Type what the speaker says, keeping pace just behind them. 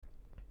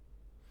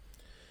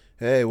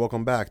Hey,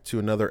 welcome back to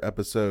another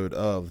episode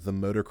of the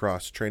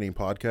Motocross Training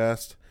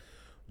Podcast.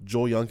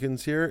 Joel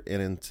Youngkins here,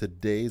 and in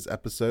today's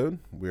episode,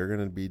 we're going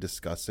to be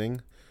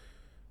discussing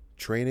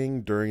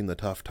training during the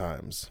tough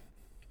times.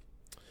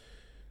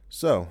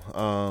 So,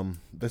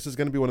 this is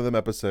going to be one of them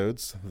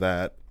episodes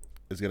that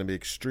is going to be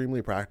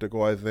extremely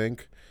practical, I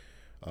think,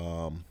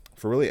 for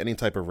really any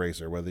type of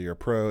racer, whether you're a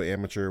pro,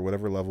 amateur,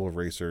 whatever level of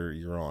racer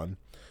you're on.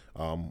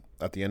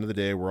 At the end of the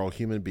day, we're all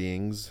human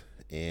beings,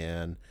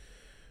 and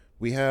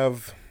we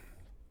have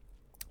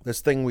this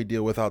thing we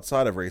deal with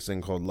outside of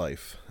racing called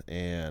life.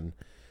 And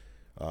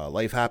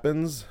life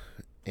happens,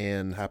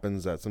 and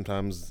happens at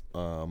sometimes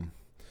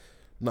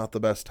not the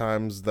best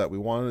times that we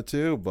wanted it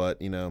to, but,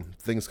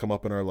 things come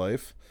up in our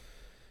life.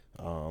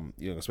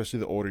 Especially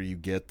the older you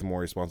get, the more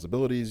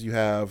responsibilities you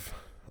have.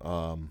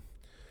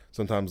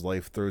 Sometimes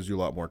life throws you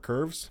a lot more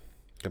curves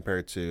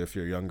compared to if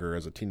you're younger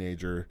as a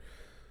teenager.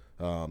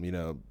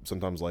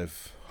 Sometimes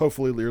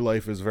hopefully your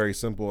life is very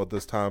simple at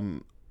this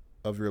time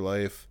of your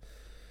life.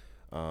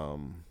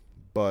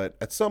 But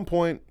at some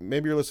point,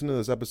 maybe you're listening to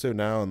this episode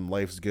now and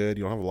life's good.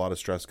 You don't have a lot of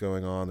stress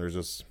going on.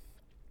 You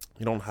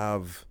don't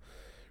have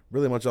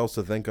really much else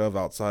to think of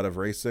outside of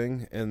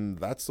racing. And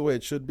that's the way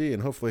it should be.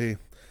 And hopefully,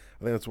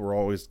 I think that's what we're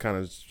always kind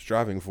of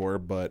striving for.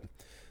 But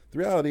the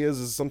reality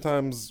is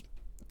sometimes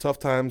tough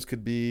times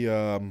could be,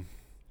 they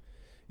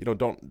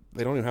don't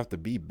even have to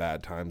be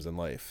bad times in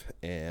life.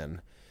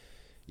 And,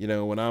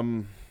 when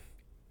I'm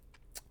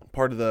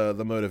part of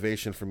the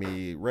motivation for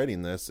me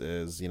writing this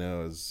is,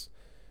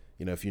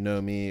 if you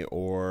know me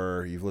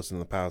or you've listened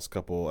to the past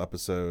couple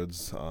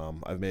episodes,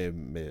 have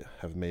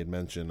made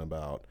mention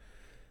about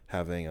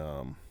having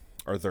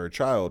our third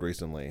child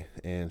recently,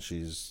 and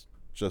she's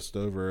just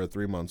over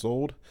 3 months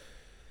old.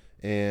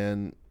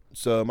 And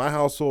so my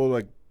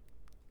household,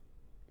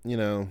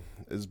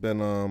 has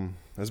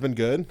been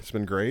good. It's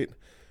been great.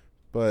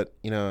 But,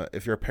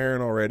 if you're a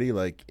parent already,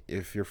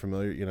 if you're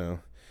familiar,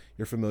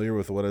 you're familiar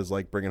with what it's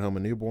like bringing home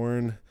a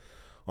newborn.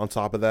 On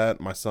top of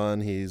that, my son,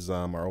 he's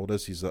our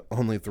oldest. He's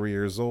only 3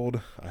 years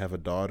old. I have a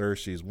daughter.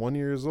 She's 1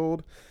 year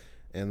old.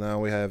 And now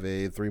we have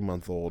a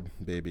 3-month-old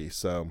baby.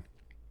 So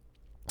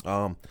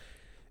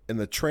in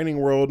the training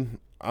world,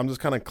 I'm just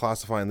kind of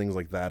classifying things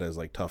like that as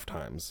tough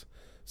times.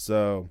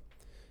 So,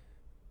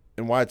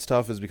 and why it's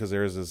tough is because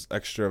there's this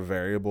extra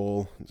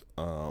variable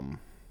of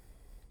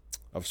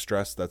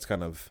stress that's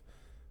kind of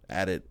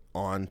added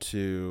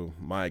onto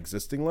my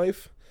existing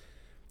life.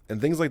 And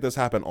things like this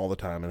happen all the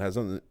time.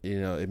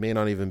 It may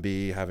not even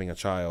be having a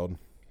child.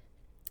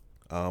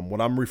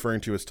 What I'm referring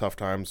to as tough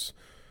times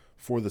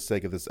for the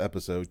sake of this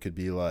episode could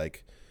be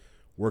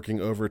working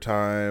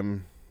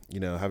overtime,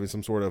 having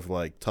some sort of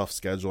tough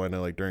schedule. I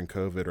know during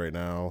COVID right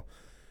now,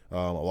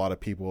 a lot of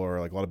people are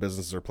a lot of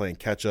businesses are playing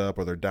catch up,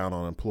 or they're down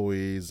on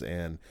employees,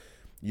 and,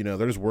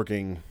 they're just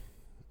working,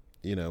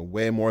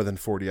 way more than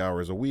 40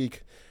 hours a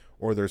week,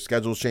 or their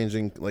schedule's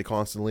changing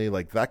constantly.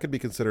 That could be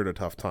considered a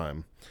tough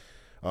time.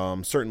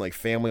 Certain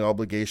family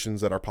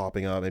obligations that are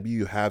popping up. Maybe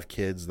you have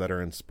kids that are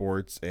in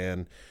sports,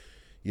 and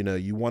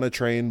you want to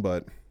train,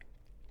 but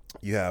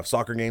you have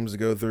soccer games to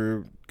go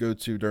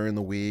to during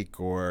the week,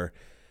 or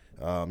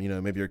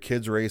maybe your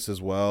kids race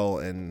as well,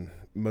 and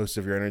most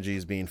of your energy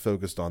is being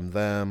focused on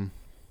them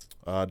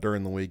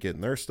during the week,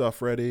 getting their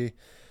stuff ready.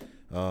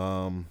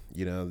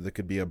 There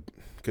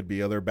could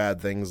be other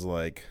bad things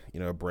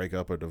a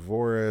breakup or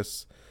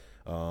divorce,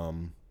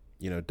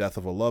 death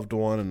of a loved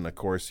one, and of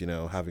course,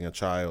 having a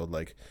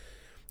child.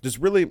 Just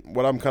really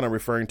what I'm kind of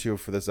referring to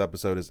for this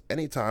episode is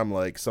anytime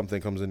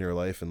something comes into your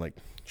life and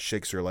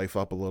shakes your life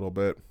up a little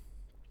bit,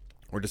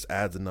 or just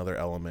adds another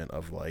element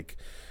of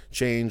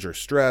change or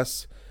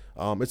stress.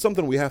 It's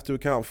something we have to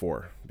account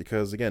for,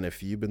 because again,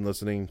 if you've been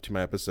listening to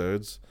my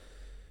episodes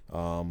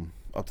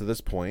up to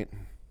this point,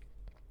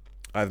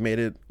 I've made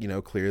it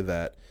clear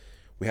that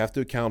we have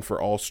to account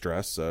for all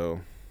stress.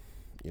 So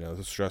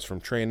the stress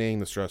from training,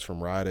 the stress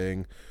from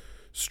riding,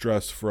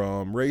 stress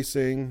from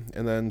racing,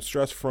 and then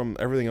stress from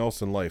everything else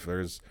in life.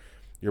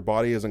 Your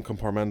body isn't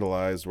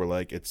compartmentalized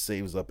where it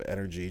saves up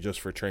energy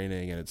just for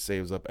training and it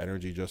saves up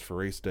energy just for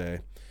race day.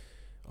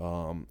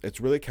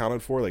 It's really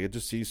accounted for. It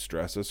just sees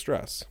stress as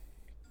stress.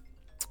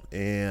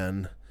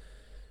 And,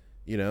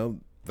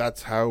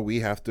 that's how we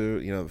have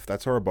to, if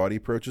that's how our body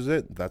approaches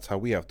it, that's how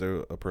we have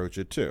to approach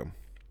it too.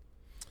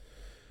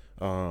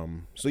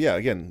 So yeah,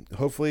 again,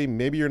 hopefully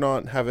maybe you're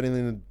not having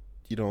anything,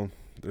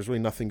 there's really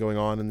nothing going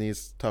on in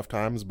these tough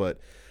times, but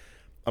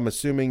I'm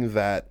assuming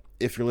that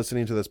if you're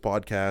listening to this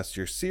podcast,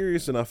 you're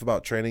serious enough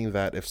about training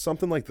that if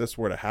something like this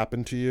were to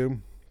happen to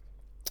you,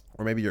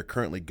 or maybe you're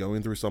currently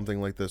going through something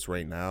like this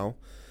right now,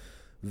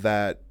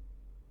 that,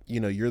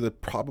 you're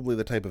probably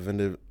the type of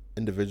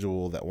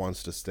individual that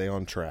wants to stay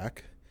on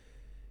track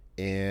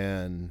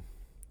and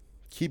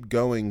keep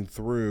going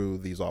through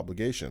these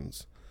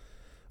obligations.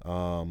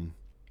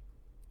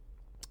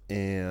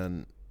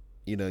 And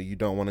you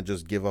don't want to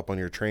just give up on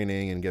your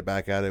training and get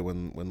back at it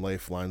when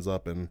life lines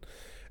up and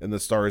the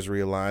stars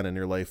realign and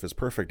your life is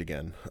perfect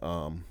again.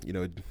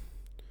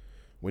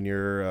 when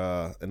you're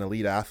an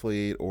elite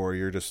athlete, or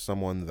you're just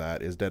someone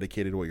that is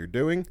dedicated to what you're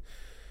doing,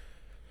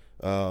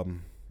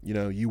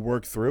 you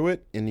work through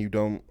it and you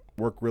don't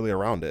work really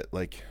around it.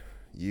 Like,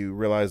 you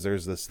realize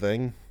there's this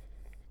thing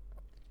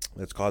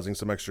that's causing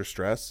some extra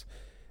stress,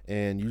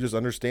 and you just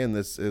understand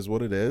this is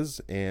what it is,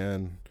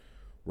 and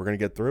we're going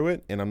to get through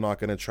it, and I'm not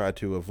going to try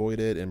to avoid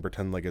it and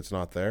pretend like it's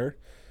not there.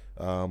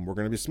 We're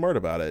going to be smart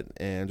about it,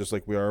 and just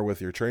like we are with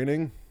your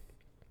training,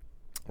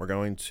 we're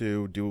going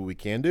to do what we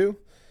can do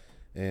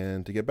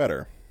and to get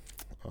better.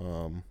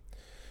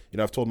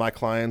 I've told my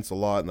clients a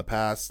lot in the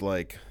past,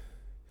 like,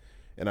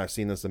 and I've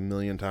seen this a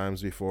million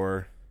times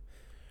before.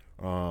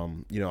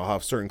 I'll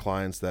have certain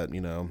clients that,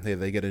 hey,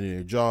 they get a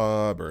new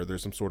job or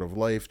there's some sort of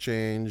life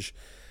change.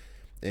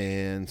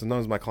 And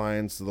sometimes my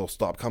clients, they'll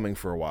stop coming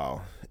for a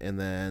while, and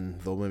then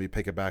they'll maybe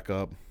pick it back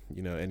up,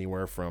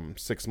 anywhere from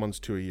 6 months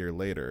to a year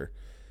later.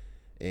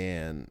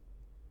 And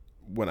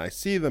when I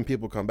see them,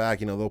 people come back,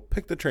 they'll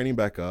pick the training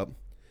back up,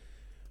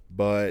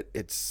 but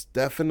it's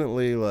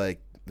definitely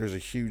like there's a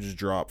huge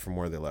drop from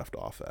where they left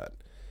off at.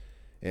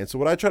 And so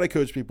what I try to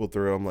coach people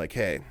through, I'm like,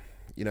 hey,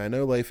 I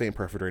know life ain't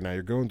perfect right now.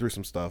 You're going through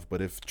some stuff,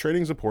 but if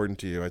training's important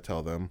to you, I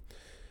tell them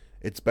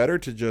it's better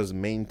to just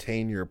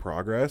maintain your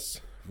progress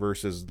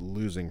versus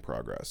losing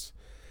progress.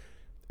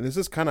 And this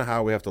is kind of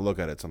how we have to look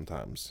at it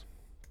sometimes.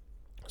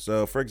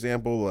 So, for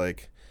example,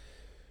 like,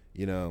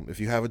 if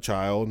you have a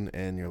child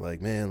and you're like,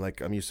 man,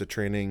 like, I'm used to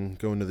training,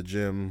 going to the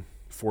gym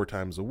 4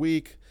 times a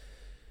week,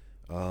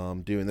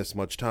 doing this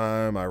much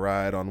time, I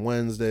ride on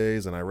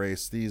Wednesdays and I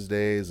race these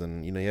days,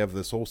 and you have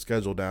this whole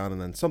schedule down,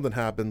 and then something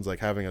happens, like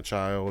having a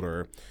child,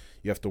 or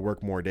you have to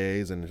work more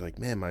days, and you're like,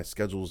 man, my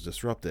schedule's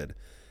disrupted.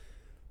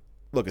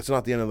 Look, it's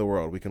not the end of the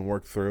world. We can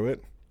work through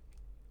it,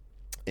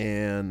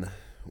 and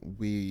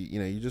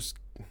you just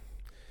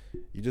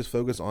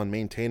focus on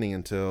maintaining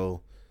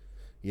until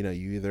you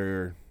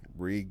either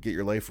get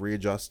your life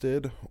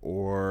readjusted,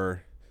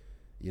 or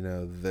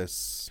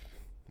this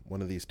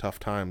one of these tough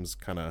times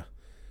kind of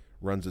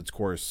runs its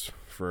course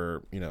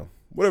for,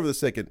 whatever the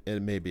sake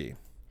it may be.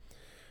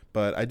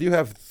 But I do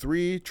have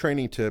 3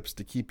 training tips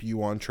to keep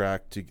you on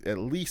track to at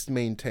least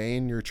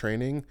maintain your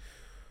training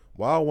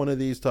while one of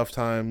these tough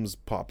times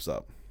pops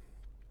up.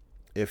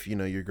 If,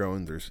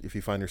 if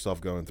you find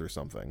yourself going through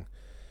something.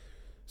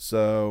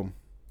 So,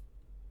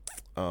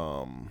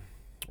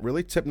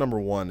 really tip number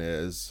 1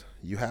 is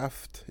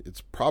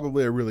it's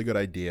probably a really good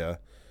idea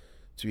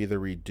to either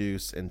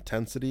reduce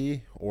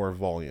intensity or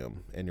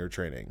volume in your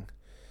training.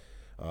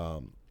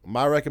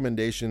 My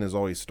recommendation is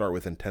always start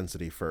with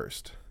intensity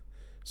first.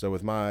 So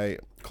with my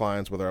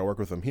clients, whether I work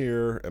with them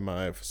here at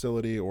my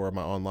facility or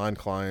my online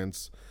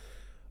clients,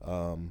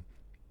 I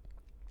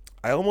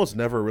almost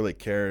never really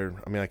care.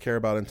 I mean, I care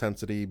about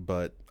intensity,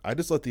 but I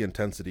just let the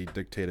intensity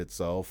dictate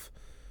itself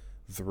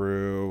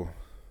through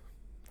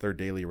their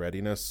daily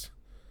readiness,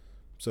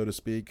 so to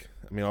speak.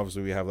 I mean,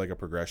 obviously we have like a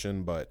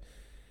progression, but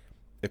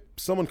if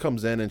someone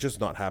comes in and it's just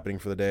not happening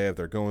for the day, if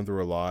they're going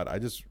through a lot,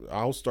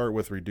 I'll start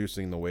with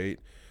reducing the weight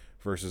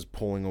versus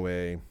pulling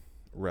away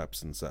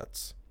reps and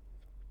sets.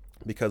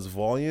 Because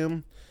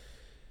volume,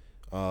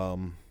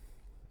 and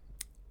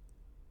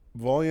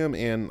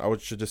I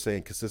should just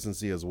say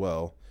consistency as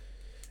well,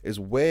 is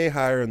way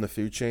higher in the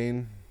food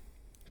chain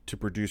to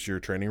produce your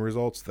training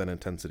results than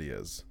intensity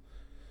is.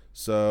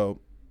 So,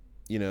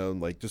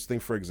 like, just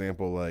think, for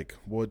example, like,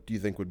 what do you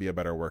think would be a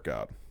better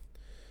workout?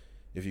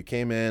 If you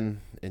came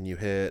in and you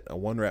hit a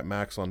 1 rep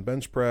max on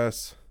bench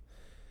press,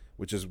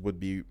 which would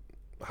be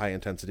high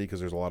intensity because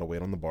there's a lot of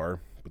weight on the bar,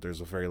 but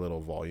there's a very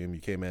little volume. You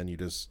came in, you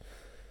just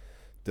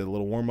did a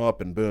little warm up,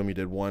 and boom, you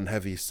did 1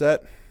 heavy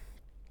set.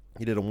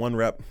 You did a 1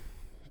 rep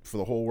for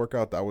the whole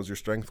workout. That was your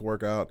strength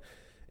workout.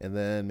 And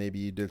then maybe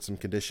you did some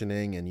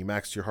conditioning and you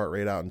maxed your heart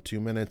rate out in 2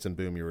 minutes, and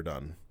boom, you were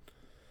done.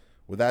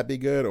 Would that be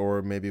good?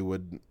 Or maybe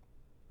would,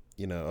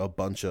 a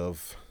bunch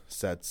of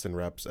sets and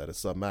reps at a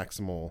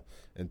sub-maximal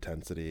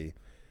intensity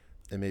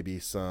and maybe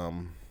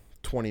some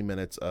 20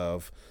 minutes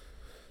of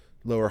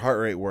lower heart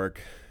rate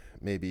work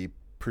maybe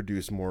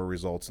produce more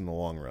results in the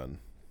long run.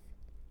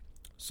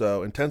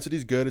 So intensity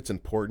is good. It's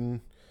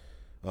important.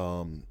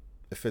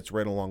 It fits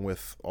right along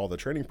with all the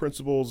training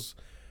principles.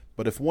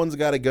 But if one's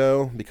got to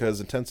go,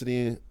 because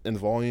intensity and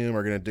volume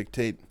are going to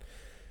dictate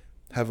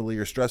heavily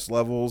your stress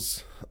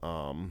levels,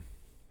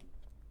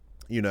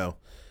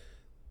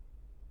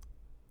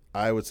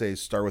 I would say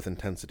start with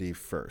intensity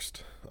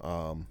first.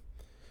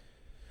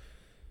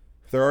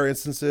 There are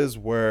instances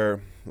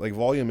where like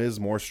volume is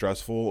more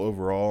stressful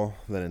overall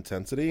than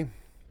intensity,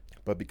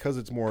 but because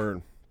it's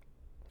more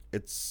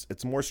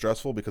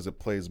stressful because it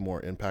plays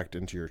more impact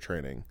into your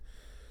training.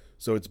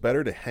 So it's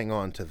better to hang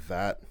on to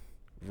that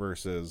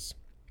versus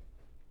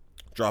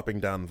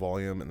dropping down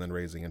volume and then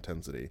raising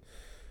intensity.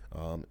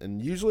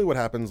 And usually what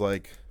happens,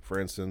 like, for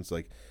instance,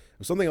 like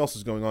if something else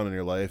is going on in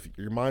your life,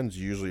 your mind's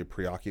usually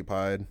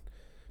preoccupied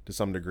to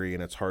some degree,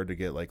 and it's hard to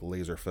get like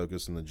laser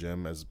focus in the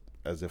gym as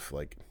if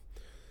like,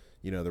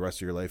 the rest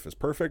of your life is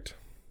perfect.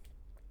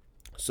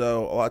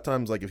 So a lot of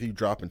times, like if you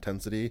drop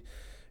intensity,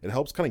 it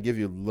helps kind of give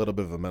you a little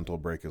bit of a mental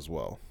break as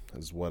well,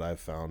 is what I've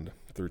found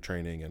through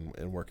training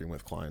and working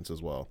with clients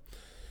as well.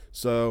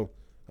 So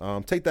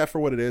take that for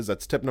what it is.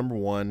 That's tip number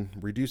one.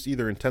 Reduce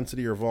either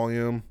intensity or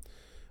volume.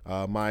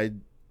 My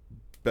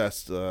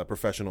best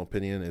professional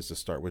opinion is to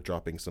start with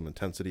dropping some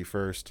intensity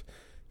first.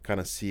 Kind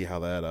of see how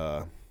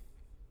that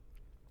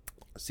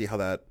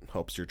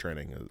helps your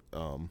training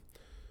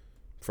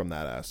from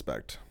that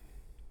aspect.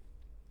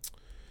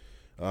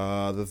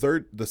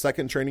 The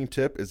second training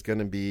tip is going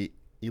to be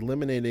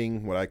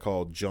eliminating what I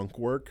call junk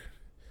work.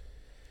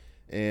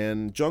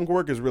 And junk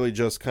work is really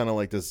just kind of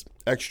like this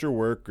extra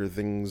work or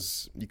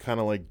things you kind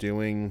of like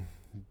doing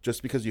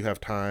just because you have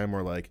time,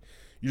 or like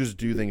you just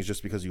do things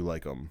just because you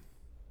like them.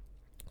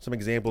 Some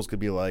examples could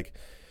be like,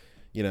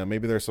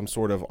 maybe there's some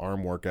sort of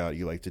arm workout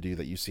you like to do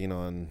that you've seen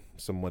on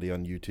somebody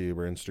on YouTube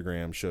or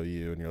Instagram show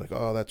you, and you're like,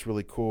 oh, that's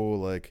really cool.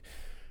 Like,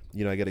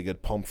 I get a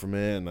good pump from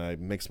it, and I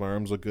makes my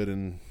arms look good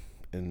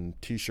in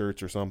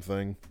t-shirts or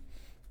something.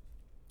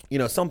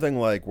 Something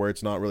like where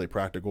it's not really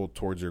practical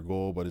towards your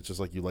goal, but it's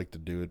just like you like to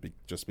do it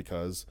just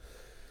because.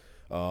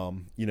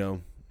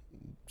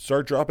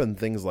 Start dropping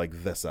things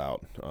like this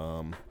out.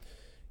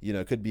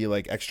 It could be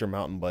like extra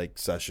mountain bike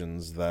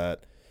sessions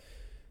that,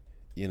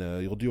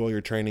 you'll do all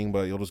your training,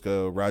 but you'll just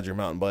go ride your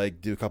mountain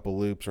bike, do a couple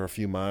loops or a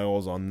few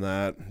miles on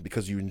that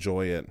because you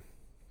enjoy it.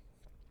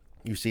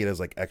 You see it as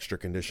like extra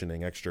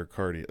conditioning, extra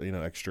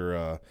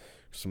cardio,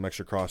 some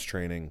extra cross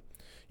training.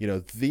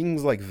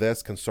 Things like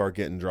this can start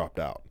getting dropped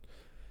out.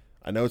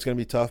 I know it's going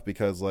to be tough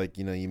because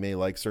you may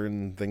like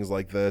certain things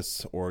like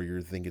this, or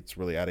you think it's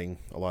really adding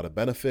a lot of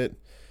benefit.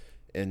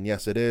 And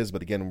yes, it is.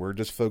 But again, we're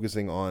just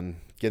focusing on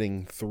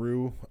getting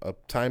through a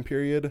time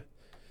period.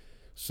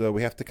 So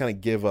we have to kind of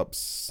give up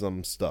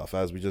some stuff,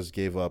 as we just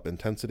gave up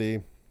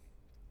intensity.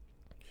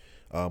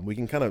 We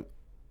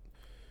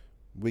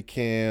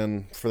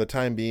can, for the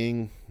time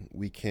being,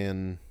 we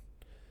can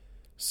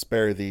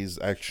spare these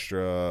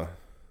extra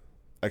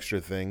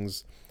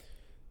things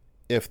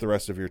if the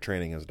rest of your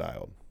training is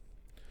dialed.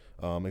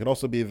 It could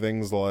also be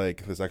things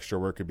like this extra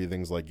work could be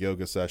things like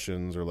yoga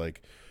sessions or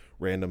like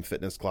random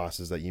fitness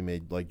classes that you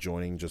may like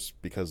joining just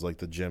because like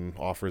the gym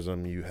offers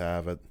them. You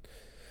have it,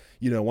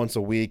 once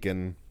a week,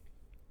 and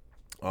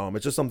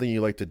it's just something you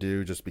like to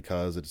do just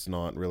because it's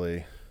not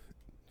really,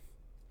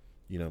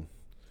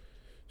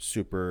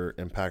 super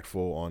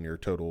impactful on your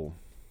total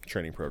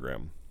training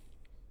program.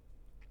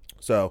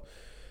 So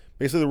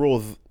basically the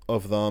rule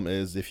of thumb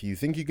is if you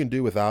think you can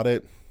do without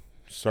it,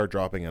 start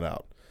dropping it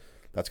out.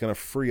 That's going to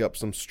free up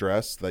some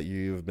stress that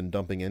you've been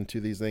dumping into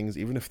these things,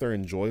 even if they're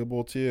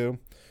enjoyable to you.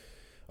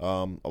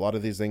 A lot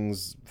of these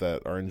things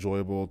that are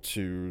enjoyable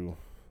to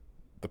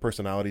the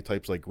personality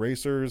types like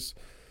racers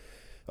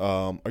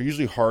are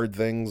usually hard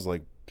things.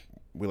 Like,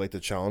 we like to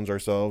challenge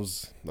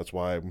ourselves. That's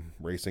why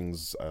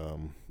racing's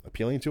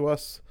appealing to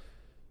us.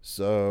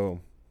 So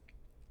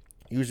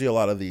usually a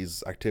lot of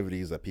these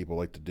activities that people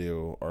like to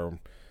do are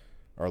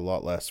a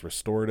lot less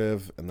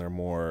restorative, and they're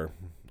more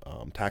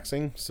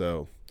taxing.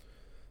 So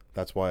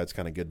that's why it's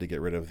kind of good to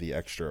get rid of the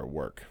extra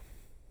work.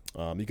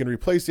 You can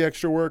replace the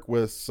extra work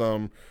with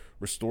some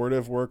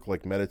restorative work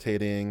like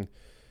meditating,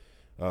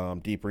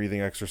 deep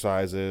breathing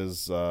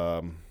exercises,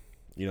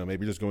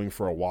 maybe just going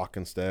for a walk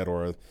instead,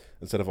 or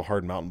instead of a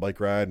hard mountain bike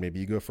ride,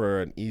 maybe you go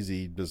for an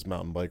easy just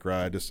mountain bike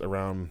ride just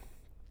around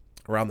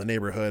the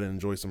neighborhood and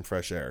enjoy some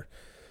fresh air.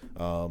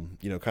 Kind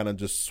of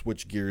just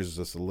switch gears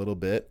just a little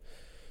bit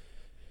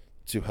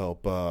to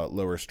help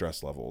lower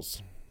stress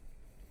levels.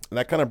 And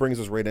that kind of brings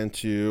us right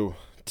into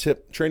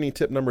training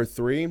tip number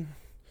 3,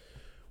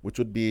 which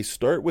would be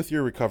start with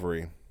your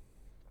recovery.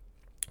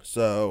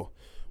 So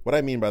what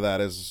I mean by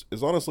that is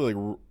honestly,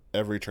 like,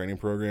 every training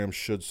program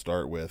should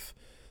start with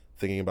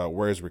thinking about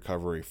where's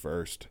recovery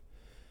first.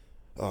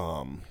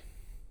 But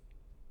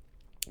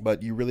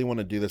you really want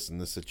to do this in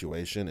this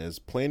situation is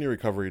plan your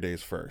recovery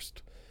days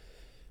first.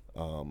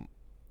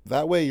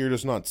 That way you're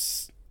just not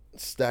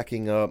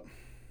stacking up,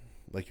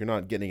 like you're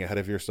not getting ahead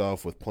of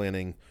yourself with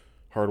planning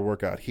hard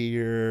workout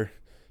here,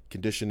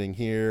 conditioning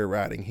here,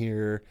 riding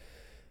here.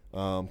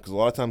 Because a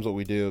lot of times what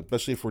we do,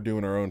 especially if we're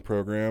doing our own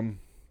program,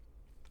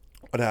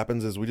 what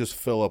happens is we just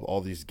fill up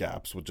all these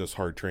gaps with just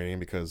hard training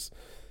because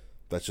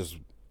that's just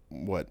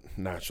what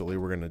naturally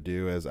we're going to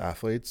do as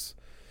athletes.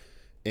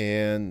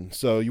 And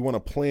so you want to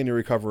plan your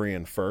recovery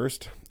in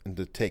first and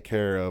to take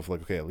care of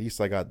like, okay, at least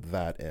I got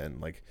that in.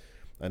 Like,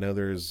 I know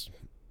there's,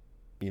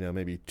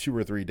 maybe 2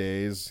 or 3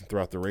 days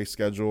throughout the race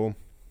schedule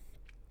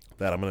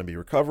that I'm going to be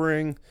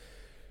recovering.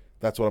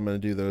 That's what I'm going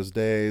to do those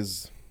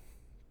days.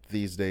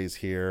 These days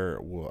here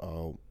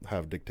I'll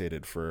have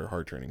dictated for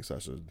hard training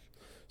sessions.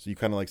 So you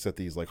kind of like set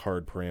these like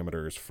hard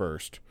parameters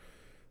first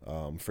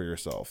for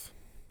yourself.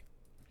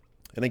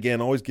 And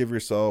again, always give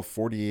yourself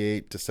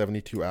 48 to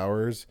 72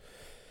 hours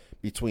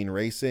between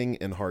racing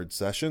and hard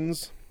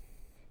sessions.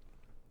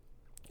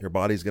 Your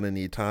body's going to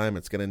need time.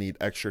 It's going to need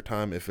extra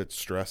time if it's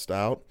stressed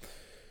out.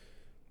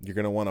 You're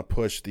going to want to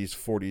push these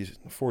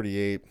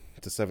 48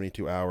 to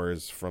 72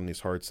 hours from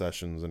these hard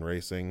sessions and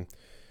racing,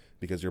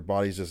 because your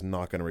body's just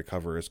not going to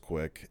recover as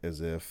quick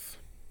as if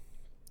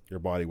your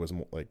body was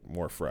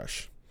more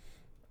fresh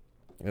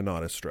and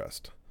not as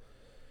stressed.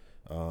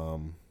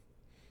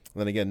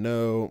 Then again,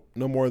 no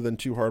more than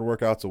 2 hard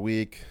workouts a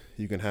week.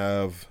 You can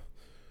have,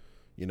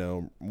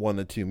 1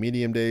 to 2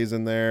 medium days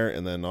in there,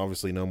 and then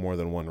obviously no more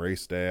than 1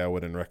 race day. I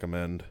wouldn't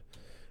recommend.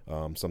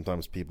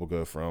 Sometimes people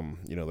go from,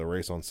 the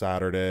race on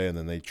Saturday and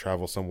then they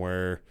travel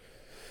somewhere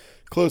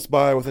close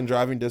by within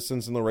driving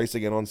distance and they'll race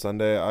again on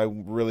Sunday. I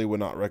really would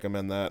not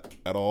recommend that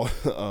at all.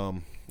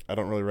 I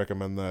don't really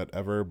recommend that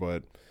ever,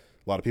 but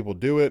a lot of people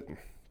do it.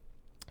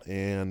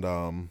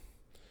 And,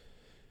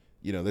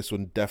 this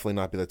would definitely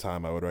not be the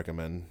time I would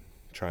recommend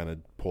trying to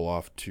pull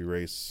off two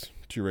race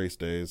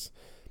days.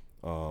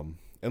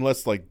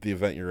 Unless like the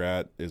event you're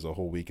at is a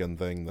whole weekend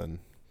thing, then,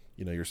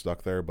 you're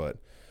stuck there. But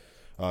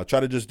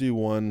try to just do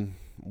one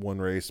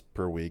race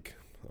per week.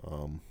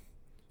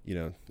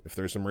 If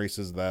there's some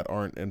races that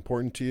aren't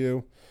important to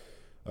you,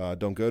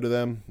 don't go to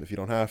them if you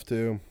don't have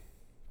to.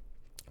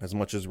 As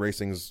much as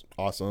racing's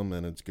awesome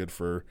and it's good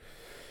for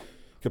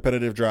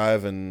competitive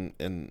drive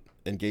and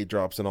gate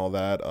drops and all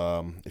that,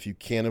 if you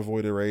can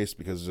avoid a race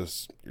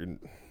because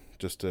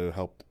just to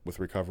help with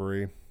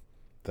recovery,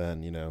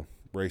 then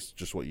race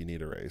just what you need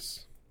to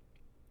race.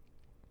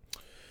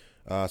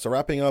 So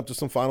wrapping up, just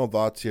some final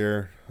thoughts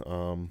here.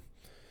 For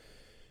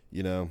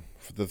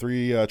the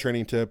 3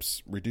 training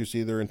tips: reduce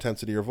either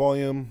intensity or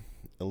volume,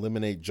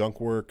 eliminate junk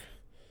work,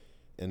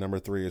 and number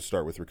 3 is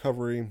start with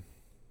recovery.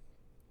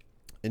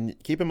 And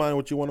keep in mind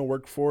what you want to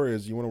work for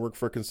is you want to work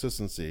for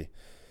consistency.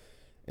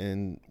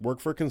 And work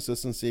for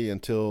consistency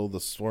until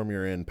the storm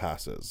you're in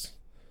passes.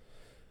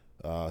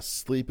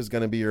 Sleep is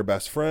going to be your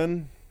best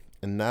friend,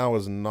 and now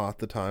is not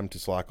the time to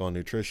slack on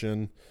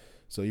nutrition.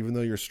 So even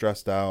though you're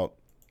stressed out,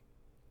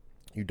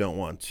 you don't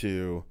want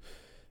to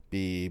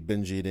be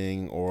binge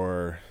eating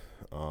or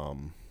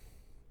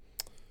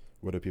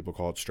what do people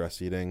call it?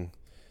 Stress eating.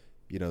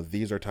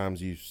 These are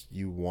times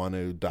you want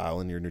to dial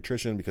in your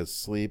nutrition, because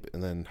sleep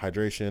and then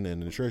hydration and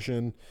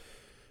nutrition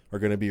are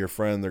going to be your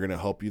friend. They're going to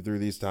help you through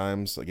these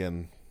times.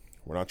 Again,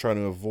 we're not trying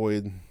to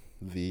avoid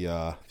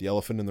the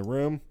elephant in the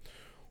room.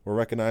 We're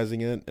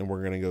recognizing it, and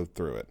we're going to go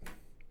through it.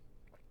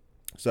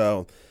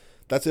 So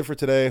that's it for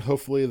today.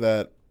 Hopefully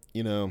that,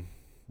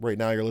 right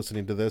now you're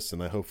listening to this,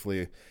 and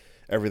hopefully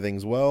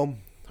everything's well.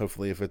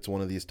 Hopefully if it's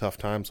one of these tough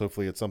times,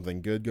 hopefully it's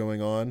something good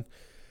going on.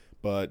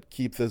 But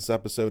keep this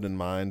episode in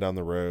mind down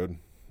the road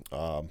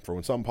for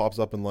when something pops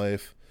up in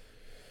life.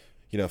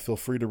 Feel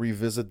free to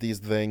revisit these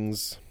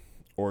things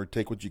or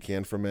take what you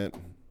can from it.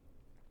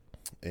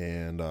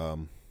 And,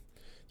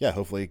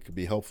 hopefully it could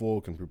be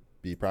helpful, can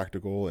be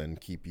practical,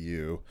 and keep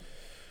you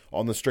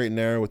on the straight and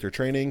narrow with your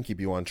training, keep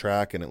you on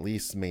track, and at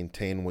least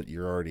maintain what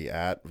you're already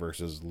at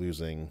versus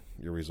losing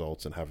your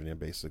results and having to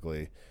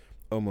basically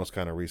almost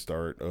kind of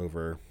restart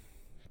over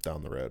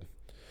down the road.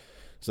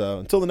 So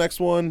until the next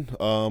one,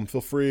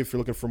 feel free, if you're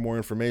looking for more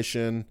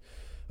information,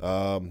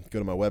 go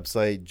to my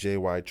website,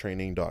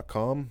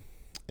 jytraining.com.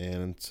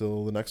 And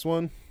until the next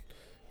one,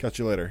 catch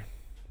you later.